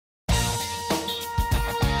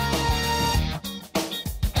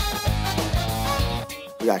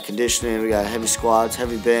We got conditioning, we got heavy squats,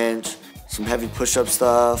 heavy bench, some heavy push-up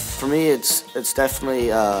stuff. For me, it's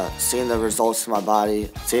definitely seeing the results in my body,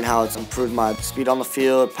 seeing how it's improved my speed on the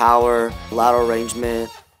field, power, lateral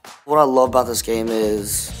arrangement. What I love about this game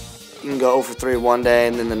is you can go 0 for 3 one day,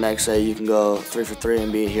 and then the next day you can go 3 for 3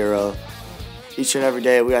 and be a hero. Each and every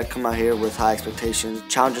day we got to come out here with high expectations.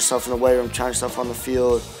 Challenge yourself in the weight room, challenge yourself on the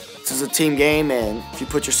field. This is a team game, and if you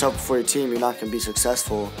put yourself before your team, you're not going to be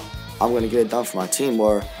successful. I'm going to get it done for my team,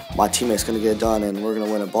 or my teammate's going to get it done, and we're going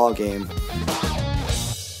to win a ball game.